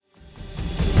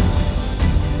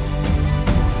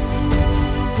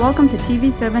Welcome to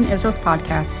TV7 Israel's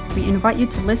podcast. We invite you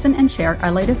to listen and share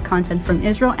our latest content from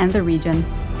Israel and the region.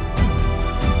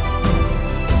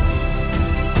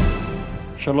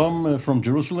 Shalom from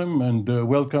Jerusalem, and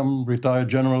welcome retired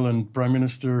General and Prime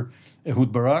Minister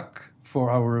Ehud Barak for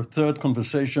our third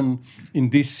conversation in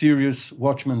this series,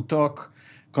 Watchman Talk,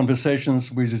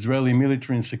 conversations with Israeli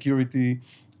military and security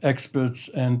experts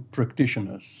and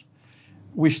practitioners.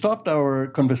 We stopped our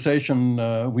conversation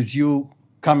with you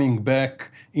coming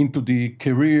back into the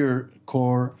career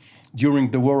corps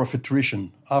during the War of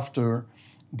Attrition, after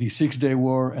the Six-Day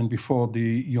War and before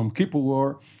the Yom Kippur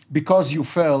War, because you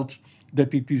felt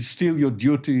that it is still your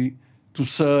duty to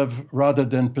serve rather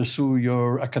than pursue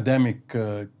your academic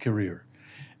career.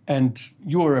 And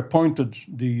you were appointed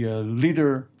the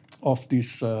leader of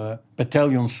this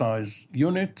battalion-size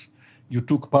unit. You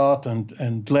took part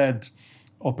and led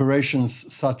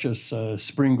operations such as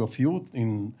Spring of Youth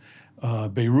in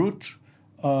Beirut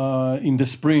in the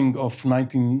spring of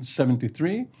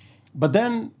 1973. But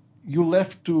then you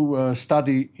left to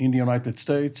study in the United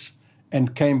States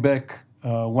and came back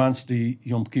once the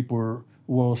Yom Kippur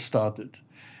War started.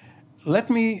 Let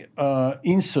me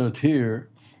insert here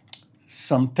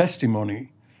some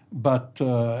testimony, but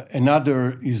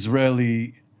another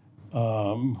Israeli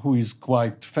who is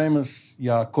quite famous,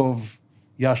 Yaakov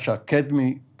Yasha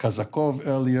Kedmi Kazakov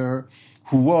earlier,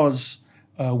 who was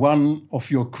one of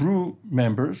your crew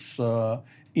members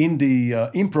in the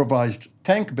improvised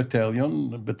tank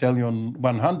battalion, Battalion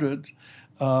 100,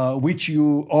 which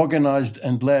you organized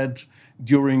and led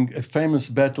during a famous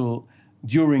battle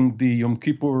during the Yom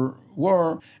Kippur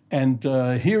War. And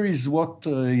here is what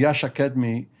Yasha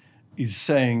Kedmi is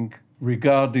saying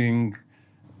regarding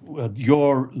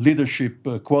your leadership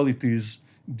qualities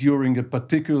during a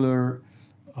particular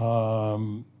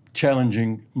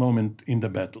challenging moment in the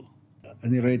battle.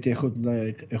 אני ראיתי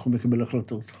איך הוא מקבל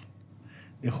החלטות,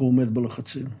 איך הוא עומד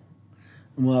בלחצים,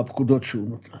 מה הפקודות שהוא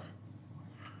נותן.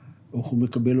 איך הוא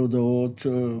מקבל הודעות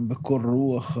בקור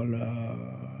רוח על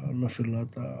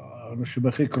נפילת האנשים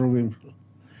הכי קרובים שלו.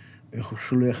 איך הוא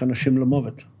שולח אנשים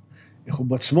למוות. איך הוא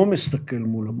בעצמו מסתכל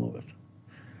מול המוות.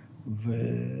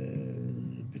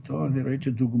 ופתאום אני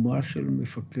ראיתי דוגמה של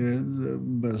מפקד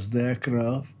בשדה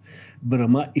הקרב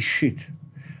ברמה אישית.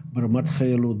 ברמת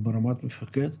חיילות, ברמת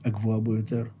מפקד, הגבוהה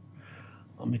ביותר.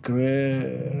 המקרה,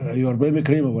 היו הרבה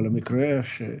מקרים, אבל המקרה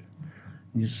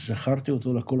שזכרתי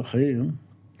אותו לכל החיים,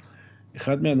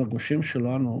 אחד מהנגמשים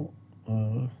שלנו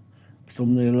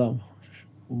פתאום נעלם.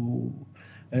 הוא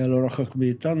היה לא רחק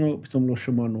מאיתנו, פתאום לא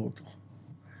שמענו אותו.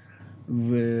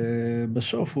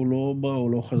 ובסוף הוא לא בא,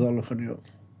 הוא לא חזר לחניות.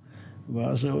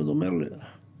 ואז הוא אומר לי,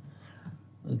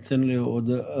 תן לי עוד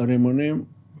רימונים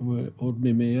ועוד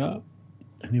מימייה,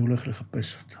 אני הולך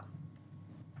לחפש אותם.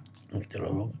 אמרתי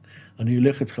לו, לא, אני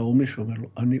אלך איתך, או מישהו אומר לו,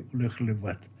 אני הולך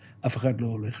לבד, אף אחד לא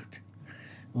הולך איתי.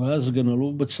 ואז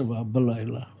גנלוב בצבא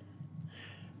בלילה,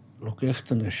 לוקח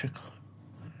את הנשק,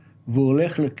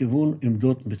 והולך לכיוון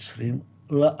עמדות מצרים,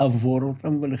 לעבור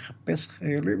אותם ולחפש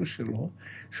חיילים שלו,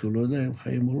 שהוא לא יודע אם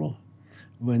חיים או לא.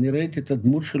 ואני ראיתי את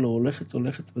הדמות שלו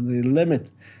הולכת ונעלמת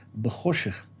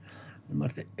בחושך.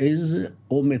 אמרתי, איזה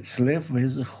אומץ לב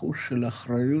ואיזה חוש של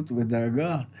אחריות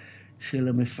ודאגה של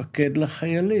המפקד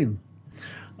לחיילים.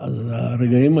 אז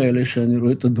הרגעים האלה שאני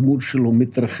רואה את הדמות שלו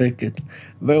מתרחקת,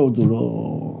 ועוד הוא לא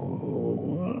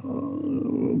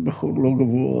בחור לא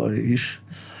גבוה, איש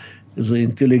איזה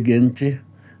אינטליגנטי,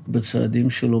 בצעדים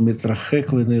שלו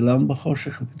מתרחק ונעלם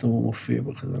בחושך, ופתאום הוא מופיע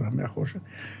בחזרה מהחושך.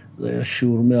 זה היה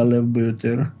שיעור מהלב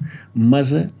ביותר. מה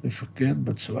זה מפקד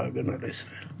בצבא ההגנה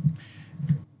לישראל?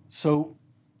 So,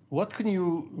 what can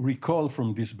you recall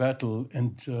from this battle?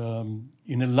 And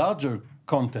in a larger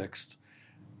context,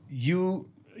 you,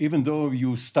 even though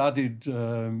you studied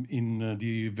in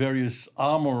the various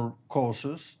armor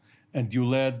courses, and you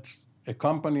led a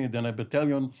company, then a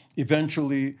battalion,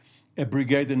 eventually a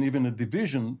brigade and even a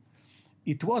division,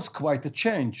 it was quite a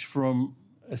change from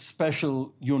a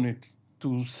special unit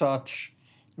to such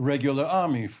regular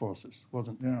army forces,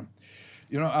 wasn't it? Yeah.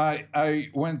 You know, I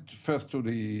went first to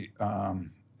the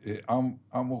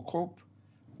Armor Corps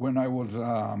when I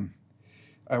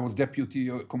was deputy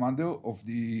commander of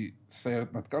the Sayeret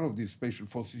Matkal, of the Special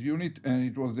Forces Unit, and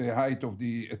it was the height of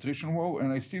the attrition war,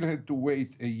 and I still had to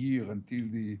wait a year until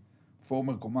the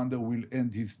former commander will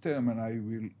end his term and I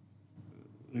will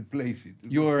replace it.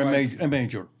 You were a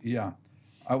major. Yeah.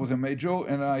 I was a major,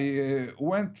 and I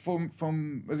went from,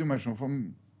 as you mentioned,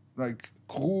 from like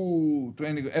crew,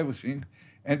 training, everything,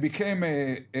 and became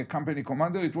a company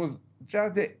commander. It was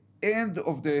just the end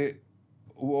of the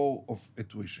war of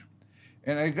attrition.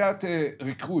 And I got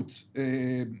recruits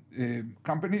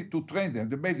company to train them,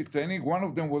 the basic training. One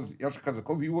of them was Yasha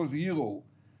Kazakov. He was a hero,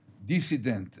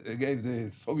 dissident against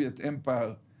the Soviet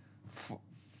Empire,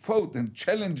 fought and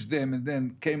challenged them, and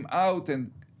then came out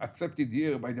and accepted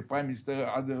here by the Prime Minister,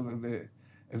 others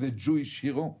as a Jewish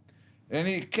hero. And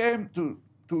he came to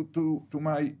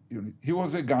my unit. He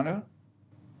was a gunner.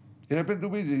 He happened to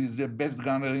be the best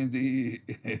gunner in the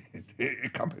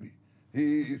company.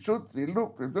 He shoots, he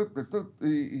looks,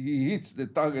 he hits the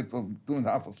target from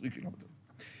 2.5 or 3 kilometers.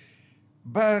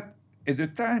 But at the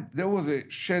time, there was a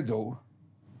shadow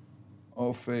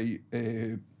of the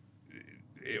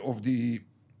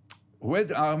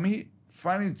Red Army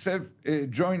finding itself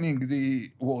joining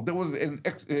the war. There was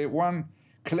one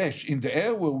clash in the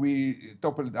air where we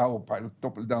toppled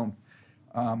down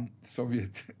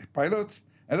Soviet pilots,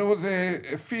 and there was a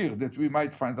fear that we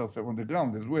might find ourselves on the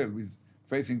ground as well, with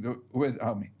facing the Red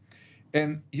Army.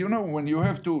 And you know, when you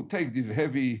have to take these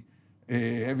heavy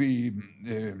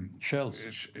Shells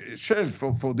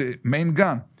for the main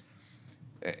gun,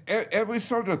 every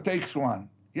soldier takes one.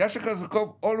 Yasha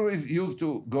Kazakov always used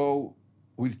to go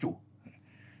with 2.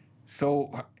 So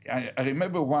I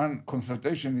remember one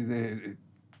consultation in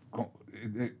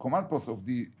the command post of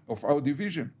our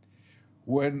division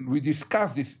when we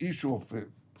discussed this issue of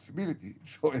possibility.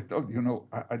 So I told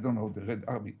I don't know the Red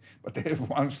Army, but I have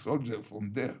one soldier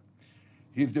from there.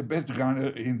 He's the best gunner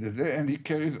in there, and he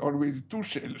carries always 2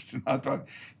 shells, not one.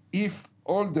 If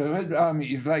all the Red Army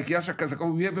is like Yasha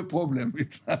Kazakov, we have a problem.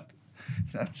 It's not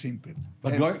simple.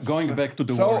 But going back to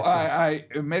the war. war. So I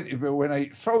met when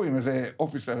I saw him as an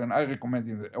officer, and I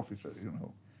recommended him as an officer.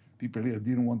 People here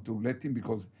didn't want to let him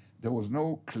because there was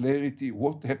no clarity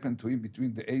what happened to him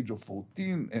between the age of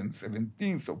 14 and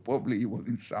 17. So probably he was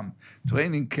in some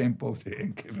training camp of the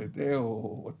NKVD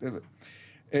or whatever.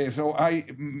 So I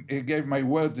gave my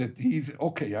word that he's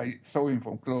okay. I saw him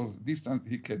from close distance.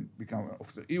 He can become an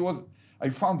officer. I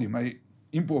found him. I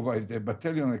improvised a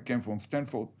battalion. I came from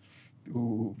Stanford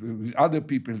with other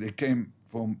people. They came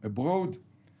from abroad,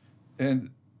 and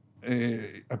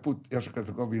I put Yasha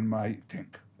Kazakov in my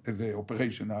tank as an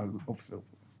operational officer.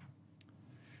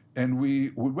 And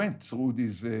we went through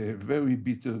this very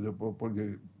bitter, probably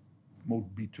the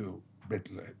most bitter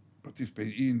battle I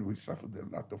participated in. We suffered a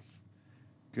lot of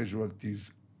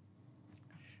casualties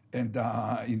and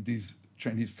in this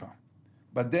Chinese farm.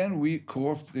 But then we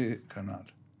crossed the canal.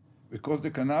 We crossed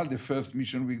the canal. The first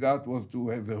mission we got was to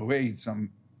have a raid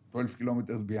some 12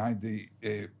 kilometers behind the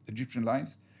Egyptian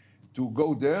lines, to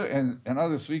go there, and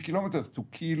another 3 kilometers to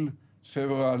kill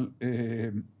several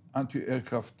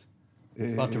anti-aircraft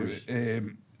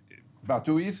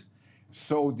batteries,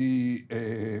 so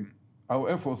our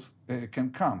Air Force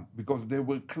can come, because they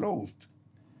were closed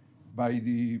by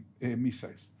the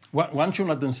missiles. One should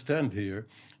understand here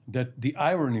that the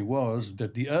irony was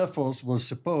that the Air Force was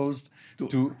supposed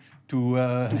to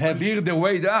have clear the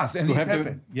way to us, and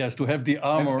to have the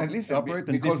armor and listen, operate.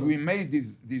 Because we made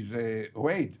this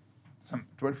raid some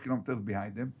 12 kilometers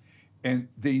behind them, and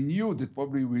they knew that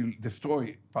probably will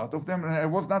destroy part of them. And I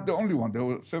was not the only one. There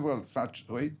were several such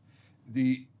raids.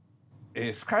 The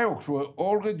Skyhawks were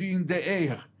already in the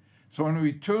air. So when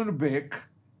we turned back,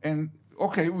 and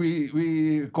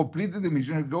we completed the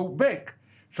mission and go back.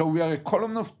 So we are a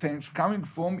column of tanks coming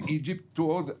from Egypt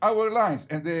toward our lines,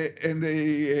 and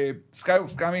the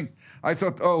Skyhawks coming. I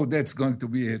thought, that's going to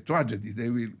be a tragedy.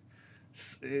 They will.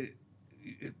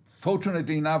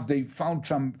 Fortunately enough, they found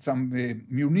some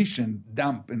munition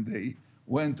dump, and they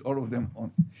went all of them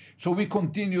on. So we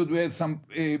continued. We had some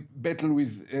battle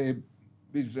with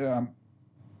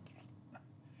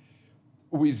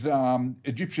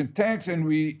Egyptian tanks, and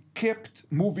we kept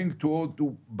moving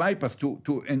to bypass, to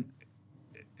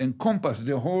encompass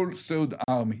the whole Third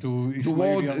Army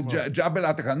toward Jabal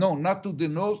Ataka. No, not to the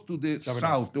north, to the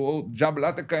south, toward Jabal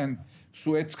Ataka and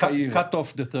Suez Cairo. Cut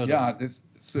off the Third Army. Yeah,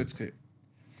 Suez Cairo.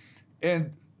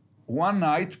 And one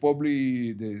night,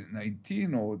 probably the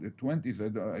 19th or the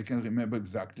 20th, I can't remember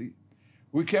exactly,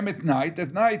 we came at night.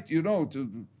 At night,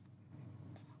 to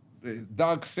the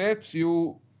dark sets,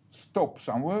 you stop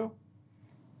somewhere,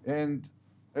 and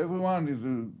everyone is,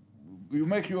 you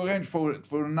make your arrange for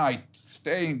a night,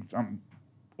 staying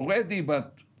ready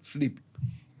but sleeping.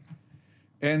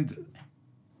 And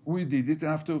we did it,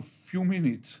 and after a few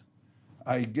minutes,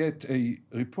 I get a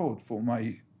report from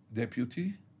my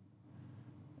deputy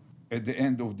at the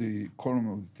end of the column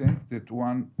of the tank that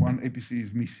one APC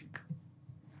is missing. I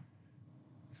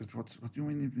said, what do you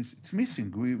mean it's missing? It's missing.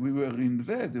 We were in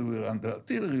there, we were under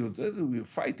artillery, we were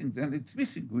fighting, then it's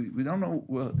missing. We don't know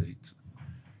where it's.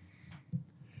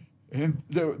 And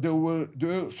there were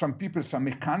some people, some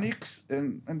mechanics,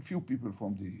 and few people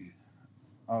from the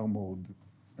armored,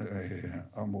 how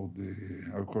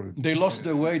you call it? They lost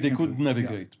their way, they couldn't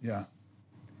navigate. Yeah.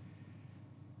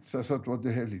 So I thought, what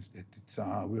the hell is that?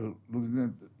 We're losing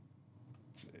them.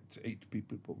 It's 8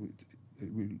 people probably. They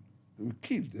were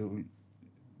killed. They will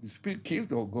be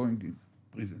killed or going in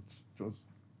prisons. It was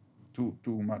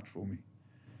too much for me.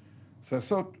 So I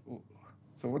thought,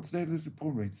 so what's the hell is the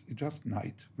problem? It's just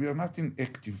night. We are not in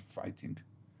active fighting.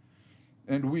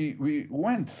 And we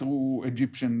went through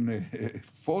Egyptian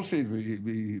forces.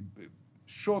 We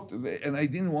shot, and I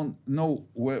didn't know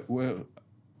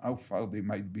how far they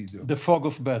might be there. The fog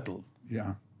of battle.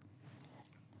 Yeah.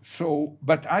 So,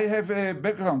 but I have a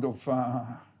background of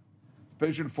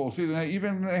special forces, and I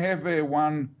even have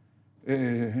one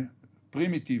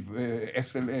primitive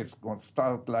SLS called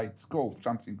Start Light Scope,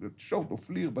 something that's short of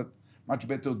FLIR, but much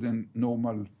better than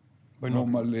normal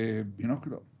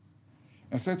binocular.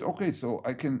 I said, okay, so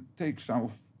I can take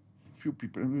few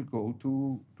people and we'll go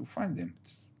to find them.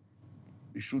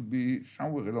 It should be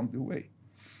somewhere along the way.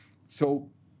 So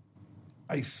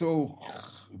I saw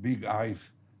big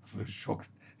eyes, were shocked.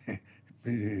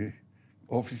 The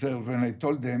officers, when I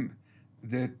told them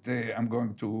that I'm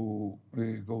going to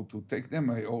go to take them,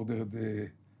 I ordered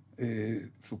the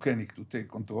Sukenik to take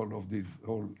control of this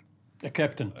whole... A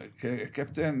captain.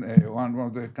 Captain, one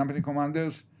of the company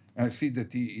commanders, and I see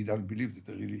that he doesn't believe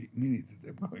that I really mean it,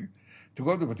 that I'm going to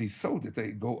go there, but he saw that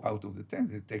I go out of the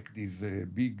tent, they take this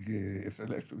big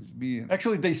SLS with me. And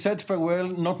actually, they said farewell,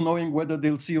 not knowing whether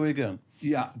they'll see you again.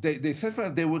 Yeah, they said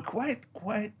farewell. They were quite.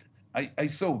 I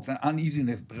saw some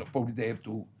uneasiness. Probably they have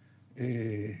to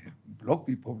block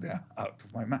me probably out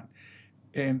of my mind.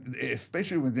 And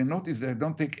especially when they notice that I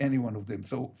don't take any one of them.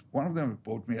 So one of them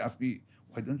approached me, asked me,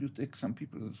 why don't you take some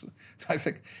people? So I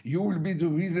said, you will be the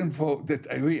reason for that.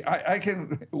 I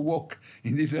can walk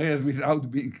in these areas without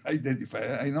being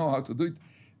identified. I know how to do it.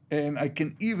 And I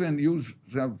can even use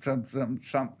some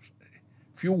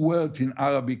few words in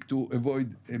Arabic to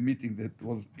avoid a meeting that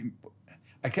was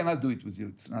I cannot do it with you.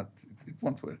 It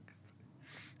won't work.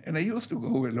 And I used to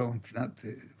go alone. It's not,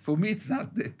 for me, it's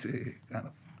not that kind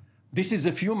of. This is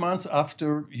a few months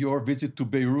after your visit to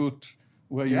Beirut,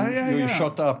 where you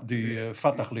shot up the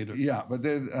Fatah leader. Yeah, but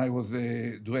then I was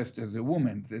dressed as a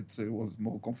woman. That was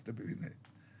more comfortable in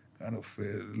a kind of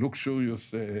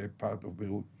luxurious part of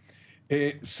Beirut.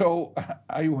 So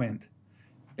I went.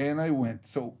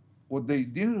 So what they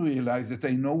didn't realize that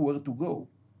I know where to go,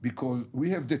 because we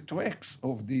have the tracks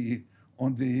of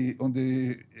on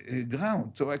the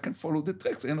ground, so I can follow the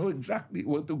tracks. I know exactly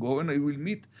where to go, and I will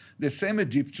meet the same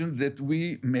Egyptians that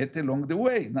we met along the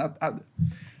way, not other.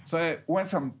 So I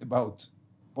went about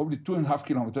probably 2.5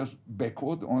 kilometers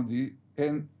backward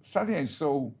and suddenly I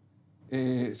saw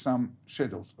some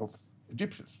shadows of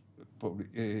Egyptians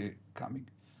probably coming.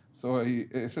 So I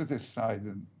set aside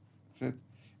and said,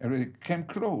 and when I came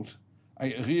close,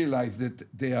 I realized that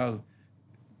they are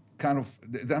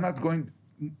they're not going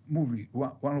moving.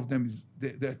 One of them is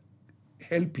they're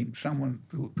helping someone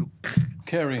to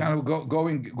carrying, kind of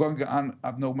going on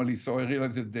abnormally. So I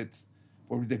realized that that's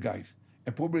probably the guys.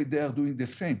 And probably they are doing the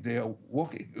same. They are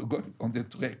going on the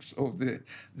tracks of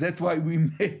that's why we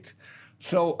met.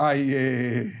 So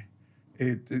when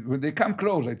they come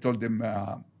close, I told them,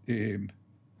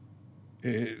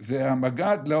 זה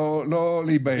המג"ד, לא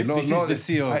להיבהל. This is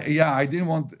the CO. I didn't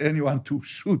want anyone to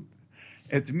shoot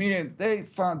at me, and they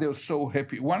were so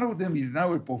happy. One of them is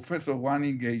now a professor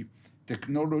running a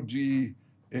technology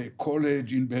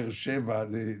college in Be'er Sheva,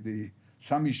 the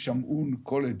Sami Shamoun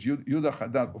College, Yehuda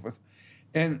Hadad professor.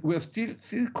 And we're still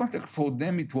in contact. For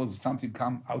them, it was something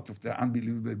come out of the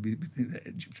unbelievable between the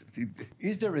Egyptians.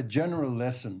 Is there a general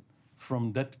lesson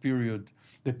from that period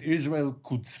that Israel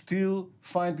could still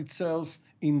find itself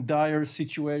in dire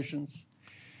situations?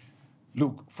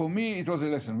 Look, for me, it was a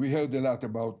lesson. We heard a lot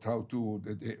about how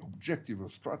the objective or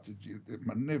strategy, the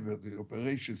maneuver, the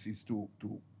operations is to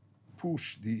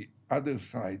push the other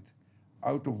side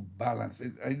out of balance.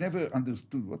 I never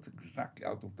understood what's exactly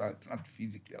out of balance. It's not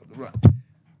physically out of balance.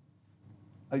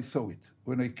 I saw it.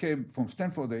 When I came from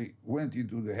Stanford, I went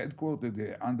into the headquarters,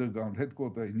 the underground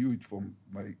headquarters. I knew it from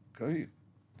my career.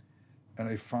 And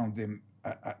I found them,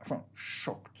 I found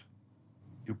shocked.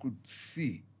 You could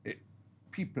see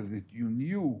people that you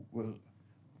knew were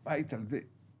vital, they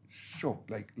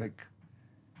shocked, like.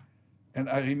 And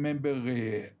I remember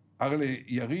Arle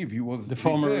Yariv, he was the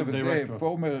former director.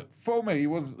 Former, he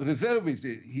was reservist.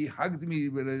 He hugged me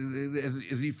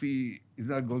as if he is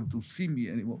not going to see me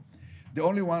anymore. The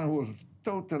only one who was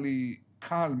totally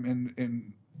calm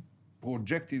and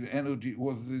projected energy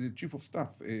was the chief of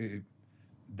staff,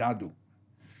 Dadu.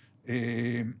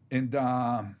 And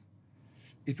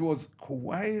it was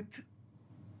quite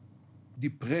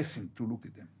depressing to look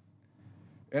at them.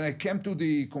 And I came to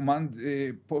the command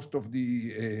post of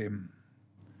the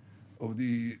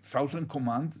Southern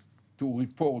Command to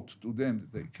report to them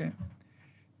that they came.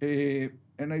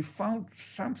 And I found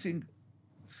something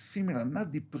similar,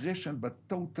 not depression, but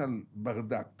total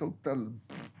bardak, total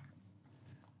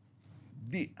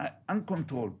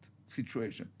uncontrolled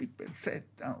situation. People sat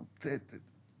down, it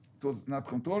was not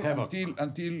controlled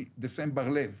until the same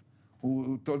Bar-Lev,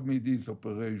 who told me this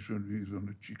operation is on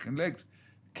the chicken legs,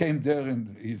 came there and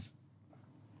his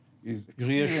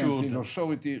experience in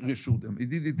authority reassured them. He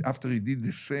did it after he did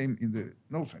the same in the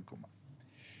Northern Command.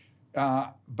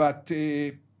 But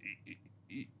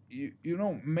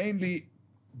mainly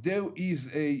there is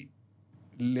a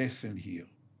lesson here.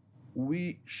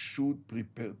 We should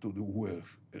prepare to the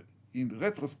worst. In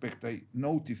retrospect, I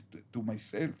noticed to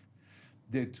myself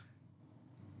that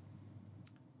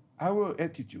our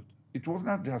attitude, it was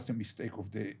not just a mistake of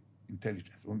the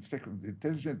intelligence, or mistake of the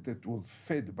intelligence that was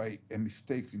fed by a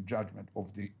mistakes in judgment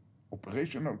of the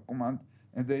operational command,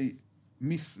 and they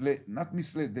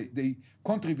they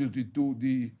contributed to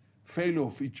the failure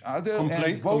of each other.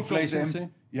 And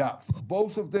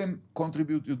both of them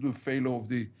contributed to the failure of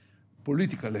the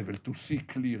political level to see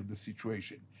clear the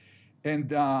situation.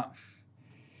 And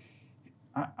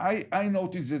I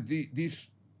noticed that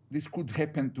this could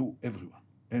happen to everyone,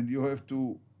 and you have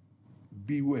to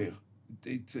beware.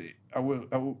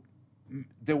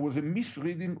 There was a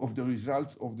misreading of the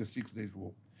results of the 6 Days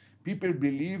War. People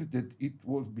believed that it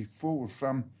was before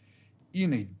some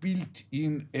innate,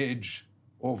 built-in edge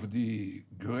of the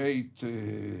great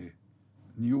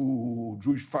new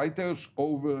Jewish fighters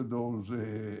over those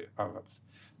Arabs.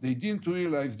 They didn't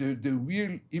realize that the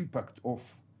real impact of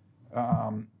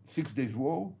 6 Days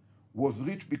War was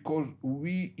reached because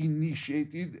we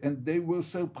initiated and they were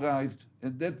surprised.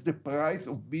 And that's the price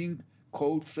of being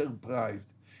caught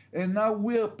surprised. And now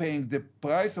we're paying the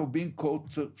price of being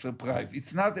caught surprised.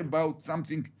 It's not about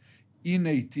something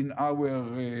innate in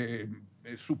our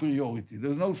superiority.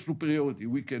 There's no superiority.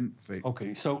 We can fail.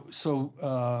 Okay,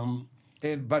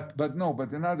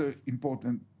 But another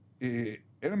important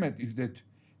element is that,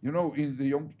 in the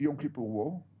Yom Kippur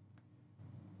War,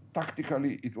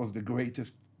 tactically it was the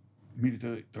greatest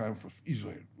military triumph of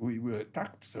Israel. We were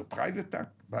attacked, surprise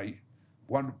attacked by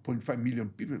 1.5 million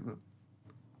people,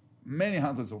 many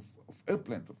hundreds of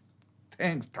airplanes, of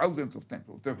tanks, thousands of tanks,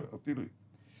 whatever, artillery.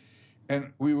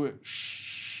 And we were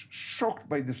shocked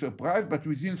by the surprise, but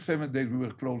within 7 days we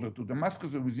were closer to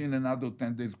Damascus, and within another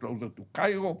 10 days closer to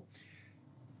Cairo.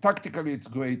 Tactically, it's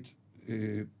great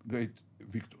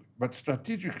victory. But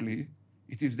strategically,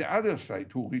 it is the other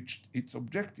side who reached its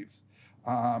objectives.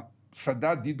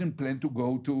 Sadat didn't plan to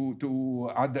go to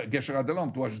Gesher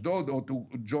Adalom, to Ashdod, or to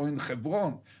join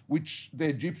Hebron, which the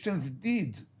Egyptians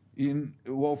did in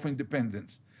War of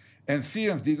Independence. And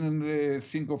Syrians didn't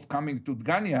think of coming to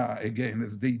Dgania again,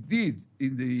 as they did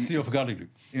in the Sea of Galilee.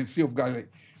 In Sea of Galilee.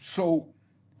 So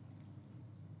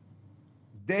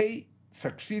they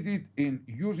succeeded in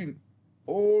using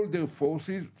all their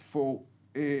forces for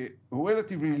a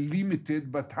relatively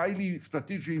limited but highly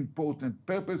strategically important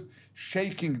purpose,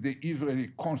 shaking the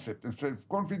Israeli concept and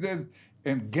self-confidence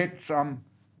and get some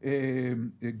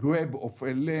grab of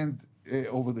a land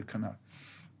over the canal.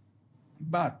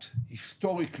 But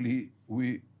historically,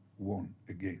 we won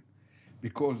again,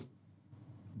 because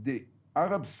the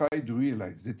Arab side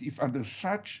realized that if under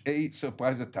such a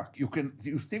surprise attack, you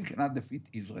still cannot defeat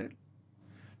Israel,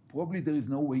 probably there is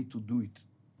no way to do it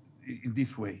in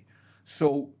this way.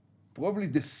 So probably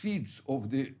the seeds of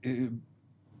the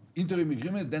interim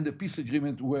agreement and the peace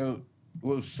agreement were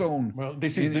sown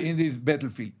in this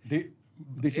battlefield.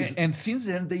 And since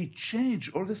then, they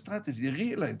changed all the strategy. They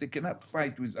realized they cannot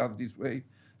fight with us this way.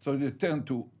 So they turned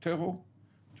to terror,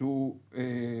 to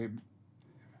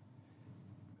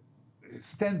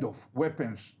standoff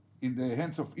weapons in the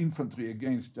hands of infantry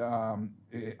against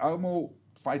armor,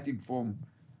 fighting from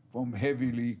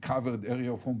heavily covered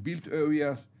area, from built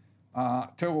areas,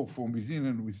 terror from within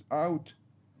and without.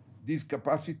 This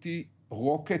capacity,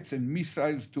 rockets and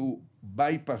missiles to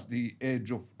bypass the edge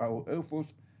of our Air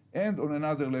Force, and on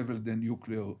another level, the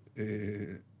nuclear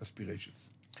aspirations.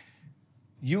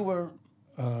 You were,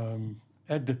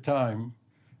 at the time,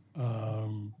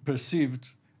 perceived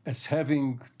as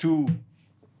having two,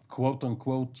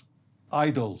 quote-unquote,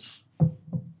 idols,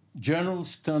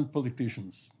 generals turned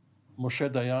politicians, Moshe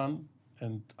Dayan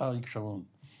and Arik Sharon.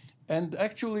 And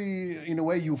actually, in a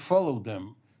way, you followed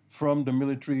them from the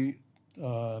military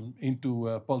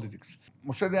into politics.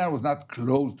 Moshe Dayan was not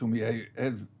close to me. I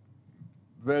had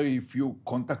very few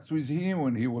contacts with him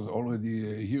when he was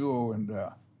already a hero,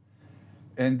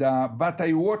 but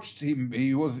I watched him.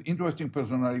 He was interesting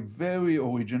personality, very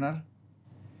original,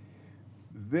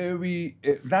 very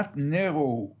not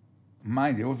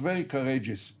narrow-minded. He was very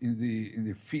courageous in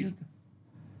the field.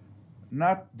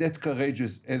 Not that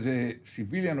courageous as a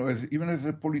civilian or even as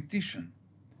a politician,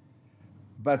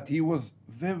 but he was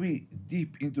very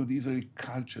deep into the Israeli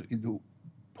culture, into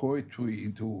poetry,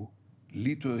 into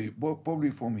literary, probably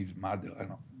from his mother, I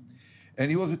know. And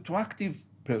he was an attractive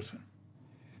person.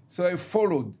 So I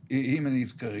followed him in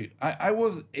his career. I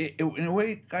was, in a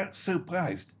way, kind of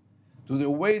surprised to the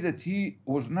way that he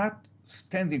was not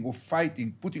standing or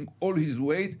fighting, putting all his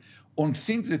weight on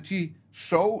things that he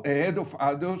saw ahead of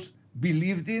others,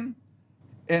 believed in,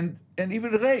 and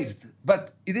even raised.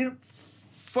 But he didn't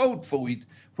fought for it.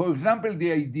 For example,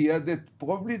 the idea that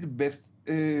probably the best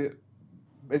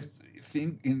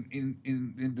thing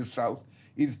in the South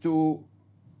is to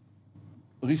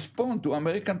respond to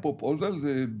American proposal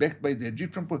backed by the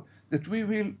Egyptian that we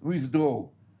will withdraw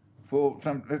for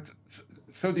some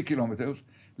 30 kilometers,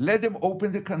 let them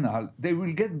open the canal, they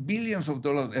will get billions of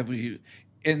dollars every year,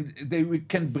 and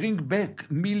can bring back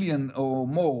million or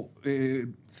more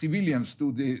civilians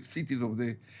to the cities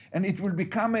and it will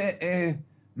become a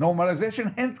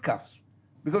normalization handcuffs,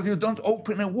 because you don't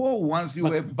open a war once you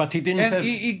have. But he didn't have.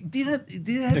 He didn't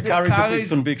have the courage of his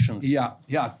convictions. Yeah,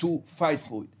 to fight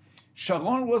for it.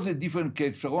 Sharon was a different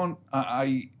case. Sharon,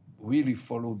 I really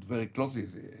followed very closely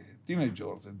as a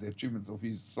teenager and the achievements of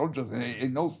his soldiers, and I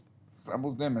know some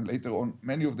of them, and later on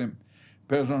many of them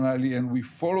personally, and we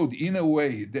followed in a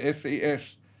way the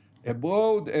SAS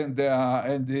abroad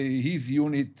and his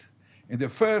unit in the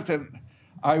first. And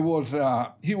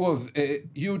he was a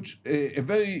huge, a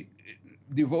very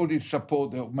devoted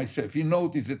supporter of myself. He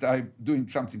noticed that I'm doing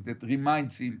something that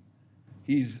reminds him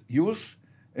his youth,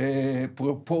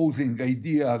 proposing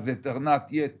ideas that are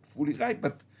not yet fully right,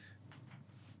 but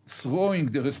throwing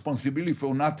the responsibility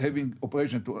for not having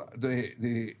operation to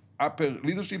the upper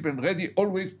leadership, and ready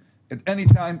always at any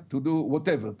time to do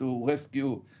whatever, to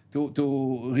rescue,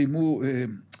 to remove,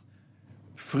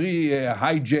 free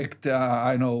hijacked,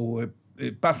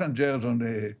 passengers on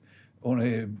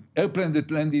a airplane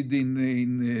that landed in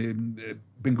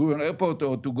Ben Gurion Airport,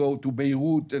 or to go to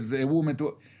Beirut as a woman,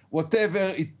 to whatever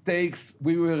it takes.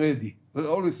 We were ready. We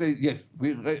always say, yes,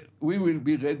 we will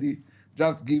be ready.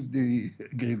 Just give the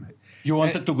green light. You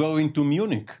wanted to go into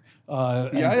Munich.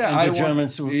 And the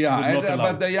Germans would not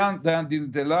allow. But Dayan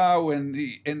didn't allow, and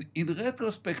in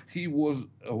retrospect, he was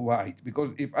right,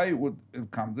 because if I would have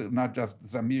come there, not just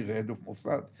Zamir, head of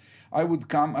Mossad,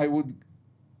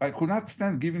 I could not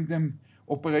stand giving them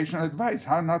operational advice,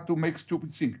 how not to make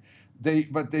stupid things.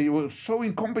 But they were so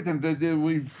incompetent that they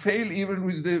will fail even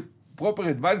with the proper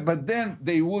advice, but then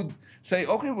they would say,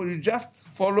 okay, well, you just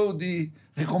follow the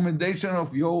recommendation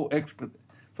of your expert.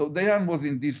 So Dayan was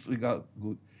in this regard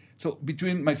good. So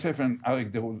between myself and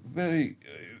Arik, there was very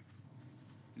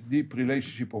deep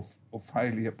relationship of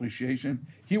highly appreciation.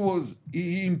 He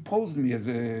imposed me as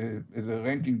a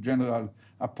ranking general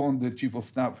upon the chief of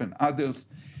staff and others.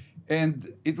 And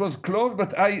it was close,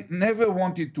 but I never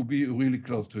wanted to be really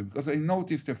close to him, because I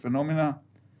noticed a phenomena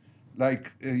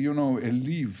like, a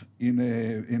leaf in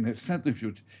a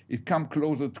centrifuge. It comes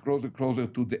closer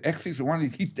to the axis. When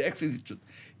it hit the axis,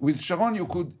 with Sharon, you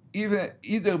could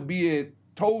either be a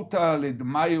total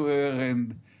admirer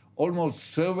and almost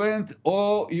servant,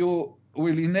 or you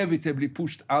will inevitably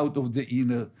pushed out of the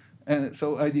inner. And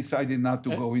so I decided not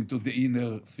to go into the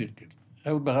inner circle.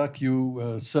 Ehud Barak,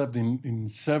 you served in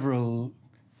several,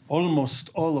 almost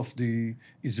all of the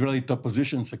Israeli top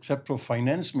positions except for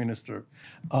finance minister.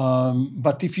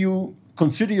 But if you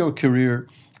consider your career,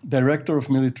 director of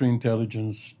military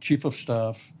intelligence, chief of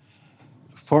staff,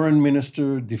 foreign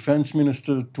minister, defense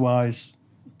minister twice,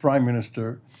 prime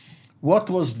minister, what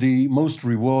was the most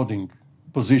rewarding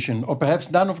position, or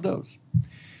perhaps none of those?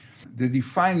 The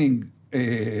defining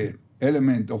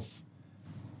element of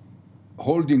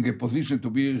holding a position to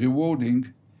be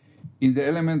rewarding in the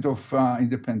element of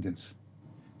independence.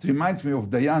 It reminds me of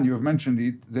Dayan, you have mentioned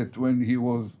it, that when he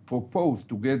was proposed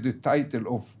to get the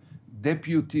title of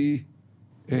deputy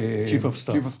chief of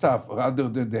staff rather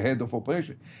than the head of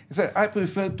operation, he said, I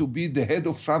prefer to be the head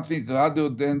of something rather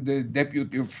than the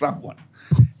deputy of someone.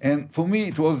 And for me,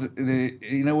 it was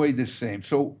in a way the same.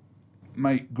 So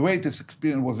my greatest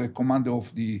experience was a commander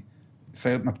of the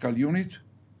Sayeret Matkal unit,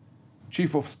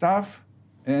 chief of staff,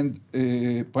 and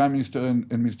prime minister and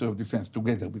minister of defense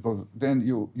together, because then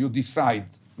you decide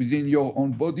within your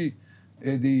own body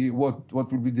what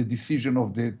will be the decision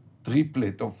of the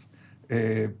triplet of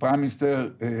Prime Minister,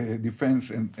 Defense,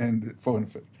 and Foreign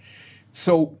Affairs.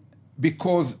 So,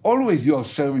 because always you are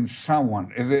serving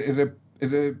someone.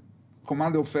 As a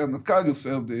commander of Sayeret Matkal, you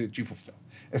serve the Chief of Staff.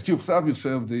 As Chief of Staff, you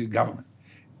serve the government.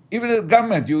 Even the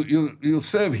government, you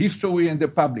serve history and the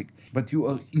public. But you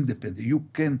are independent. You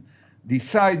can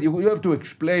decide. You have to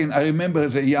explain. I remember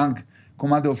as a young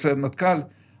commander of Sayeret Matkal,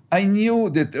 I knew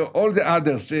that all the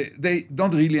others, they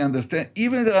don't really understand.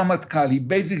 Even the Ramatkal, he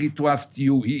basically trusts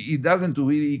you. He doesn't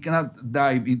really, he cannot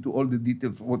dive into all the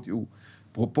details of what you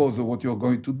propose or what you're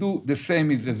going to do. The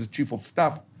same is as a chief of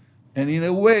staff. And in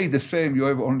a way, the same, you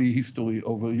have only history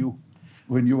over you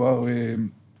when you are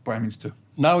prime minister.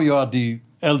 Now you are the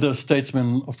elder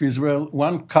statesman of Israel.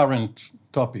 One current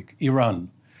topic, Iran.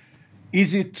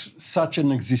 Is it such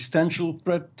an existential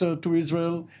threat to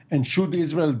Israel? And should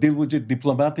Israel deal with it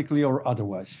diplomatically or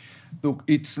otherwise? Look,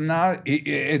 it's not,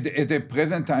 at the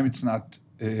present time, it's not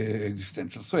an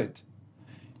existential threat.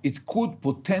 It could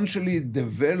potentially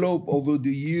develop over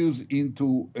the years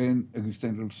into an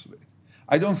existential threat.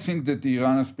 I don't think that the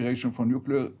Iran aspiration for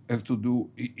nuclear has to do,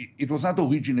 it was not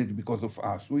originated because of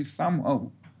us. We somehow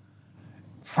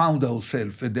found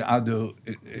ourselves at the other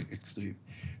extreme.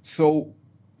 So,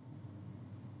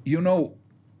 you know,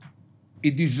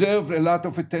 it deserves a lot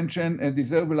of attention and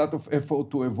deserves a lot of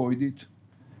effort to avoid it.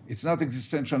 It's not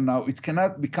existential now. It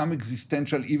cannot become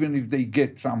existential even if they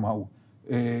get somehow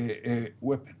a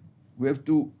weapon. We have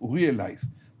to realize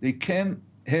they can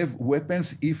have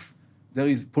weapons if there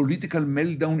is political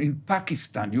meltdown in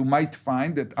Pakistan. You might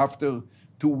find that after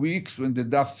 2 weeks, when the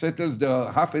dust settles, there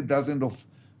are half a dozen of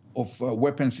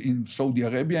weapons in Saudi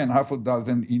Arabia and half a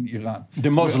dozen in Iran.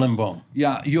 The Muslim bomb.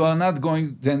 Yeah, you are not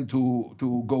going then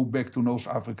to go back to North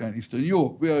Africa and Eastern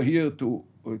Europe. We are here to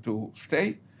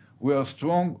stay. We are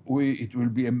strong. It will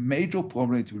be a major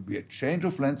problem. It will be a change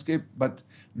of landscape, but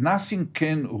nothing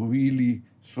can really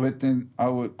threaten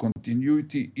our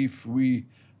continuity if we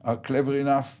are clever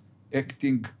enough,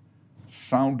 acting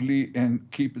soundly, and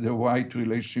keep the right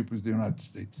relationship with the United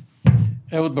States.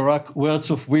 Ehud Barak, words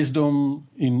of wisdom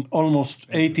in almost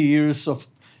 80 years of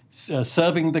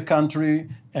serving the country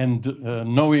and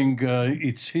knowing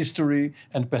its history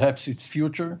and perhaps its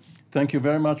future. Thank you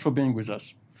very much for being with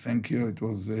us. Thank you. It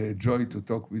was a joy to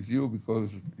talk with you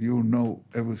because you know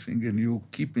everything and you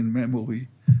keep in memory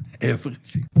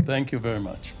everything. Thank you very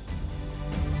much.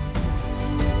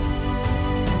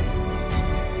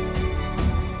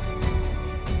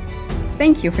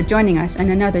 Thank you for joining us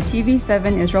in another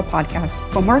TV7 Israel podcast.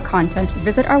 For more content,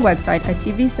 visit our website at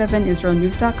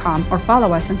tv7israelnews.com or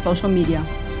follow us on social media.